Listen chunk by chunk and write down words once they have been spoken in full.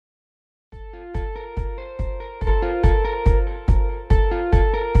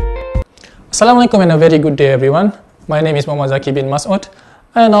Assalamualaikum and a very good day everyone. My name is Muhammad Zaki bin Mas'ud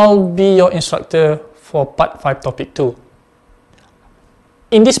and I'll be your instructor for part 5 topic 2.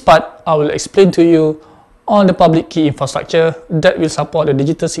 In this part, I will explain to you on the public key infrastructure that will support the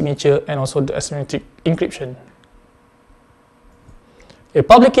digital signature and also the asymmetric encryption. A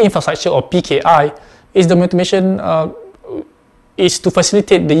public key infrastructure, or PKI, is the automation is to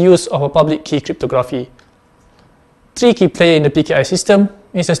facilitate the use of a public key cryptography. Three key players in the PKI system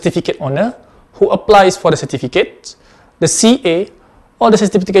is a certificate owner who applies for the certificate, the CA or the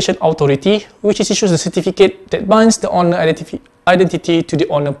certification authority, which issues the certificate that binds the owner identity to the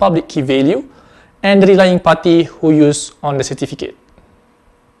owner public key value, and the relying party who use on the certificate.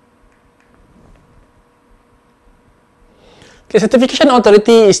 The certification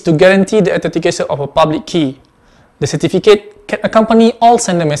authority is to guarantee the authentication of a public key. The certificate can accompany all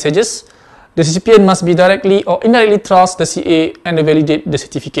sender messages. The recipient must be directly or indirectly trust the CA and validate the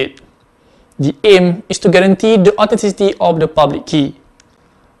certificate. The aim is to guarantee the authenticity of the public key.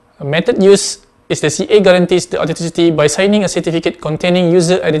 A method used is the CA guarantees the authenticity by signing a certificate containing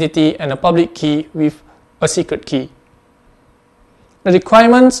user identity and a public key with a secret key. The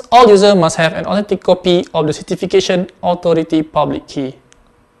requirements: all users must have an authentic copy of the certification authority public key.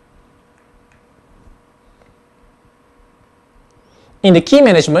 In the key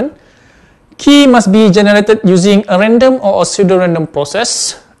management, key must be generated using a random or a pseudo-random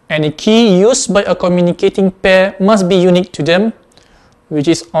process. Any key used by a communicating pair must be unique to them, which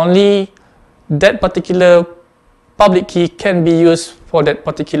is only that particular public key can be used for that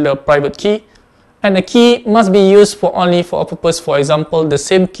particular private key, and the key must be used only for a purpose. For example, the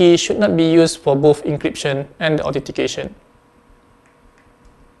same key should not be used for both encryption and authentication.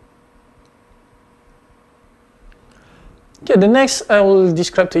 Okay, the next I will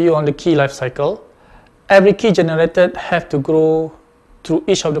describe to you on the key life cycle. Every key generated have to go through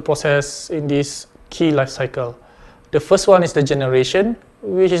each of the process in this key life cycle. The first one is the generation,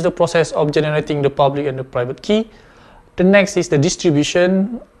 which is the process of generating the public and the private key. The next is the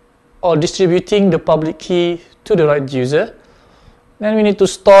distribution, or distributing the public key to the right user. Then we need to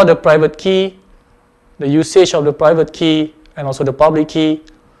store the private key, the usage of the private key and also the public key,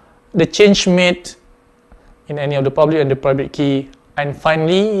 the change made in any of the public and the private key, and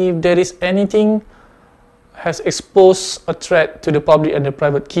finally, if there is anything has exposed a threat to the public and the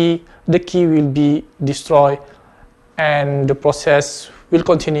private key, the key will be destroyed and the process will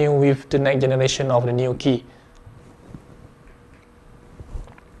continue with the next generation of the new key.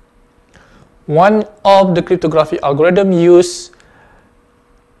 One of the cryptography algorithm used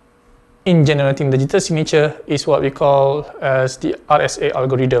in generating the digital signature is what we call as the RSA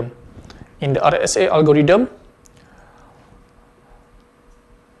algorithm. In the RSA algorithm,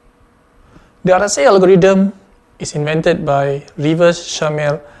 the RSA algorithm is invented by Rivers,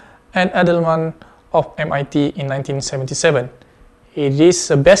 Shamir, and Edelman of MIT in 1977. It is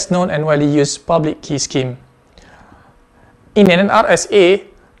the best known and widely used public key scheme. In an RSA,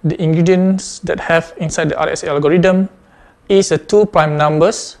 the ingredients that have inside the RSA algorithm is the two prime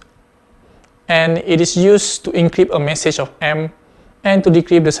numbers, and it is used to encrypt a message of M and to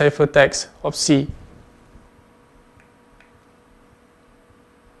decrypt the ciphertext of C.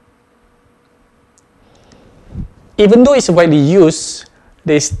 Even though it's widely used,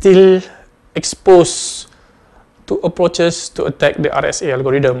 they still exposed to approaches to attack the RSA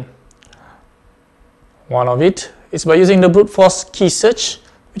algorithm. One of it is by using the brute force key search,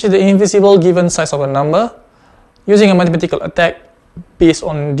 which is the invisible given size of a number, using a mathematical attack based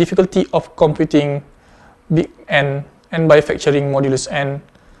on difficulty of computing big N and by factoring modulus N,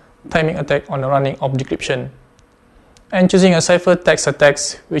 timing attack on the running of decryption, and choosing a ciphertext attack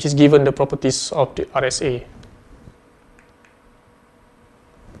which is given the properties of the RSA.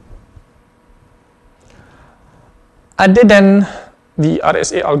 Other than the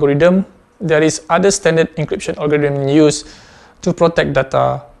RSA algorithm, there is other standard encryption algorithm used to protect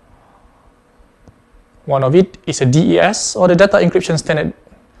data. One of it is a DES, or the Data Encryption Standard.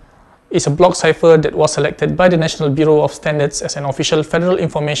 It's a block cipher that was selected by the National Bureau of Standards as an official Federal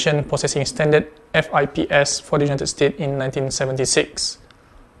Information Processing Standard (FIPS) for the United States in 1976.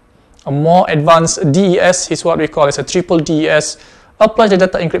 A more advanced DES is what we call as a triple DES, applies the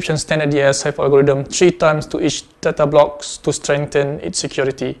Data Encryption Standard DES cipher algorithm 3 times to each data blocks to strengthen its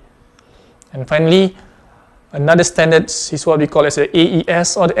security. And finally, another standard is what we call as the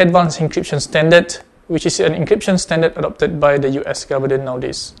AES, or the Advanced Encryption Standard, which is an encryption standard adopted by the US government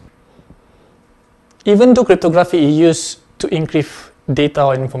nowadays. Even though cryptography is used to encrypt data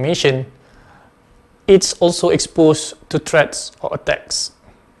or information, it's also exposed to threats or attacks.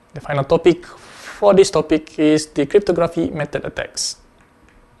 The final topic for this topic is the cryptography method attacks.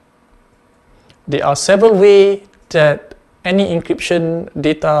 There are several ways that any encryption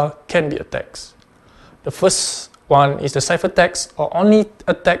data can be attacked. The first one is the ciphertext, or only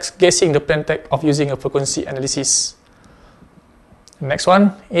a text guessing the plaintext of using a frequency analysis. The next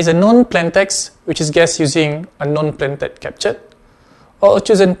one is a non-plaintext, which is guessed using a non-plaintext captured, or a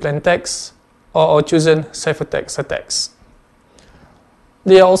chosen plaintext, or a chosen ciphertext attacks.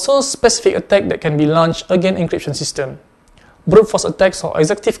 There are also specific attacks that can be launched against encryption system. Brute force attacks or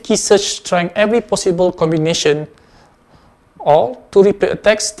executive key search trying every possible combination, or to replay a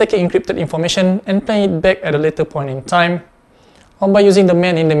text, taking encrypted information and playing it back at a later point in time, or by using the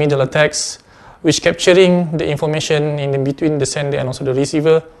man-in-the-middle attacks, which capturing the information in between the sender and also the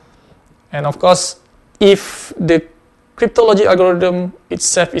receiver. And of course, if the cryptology algorithm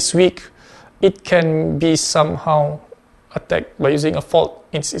itself is weak, it can be somehow attacked by using a fault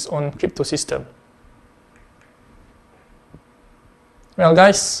in its own crypto system. Well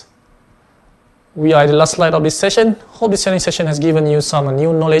guys, we are at the last slide of this session. Hope this session has given you some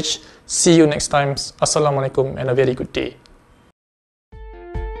new knowledge. See you next time. Assalamualaikum and a very good day.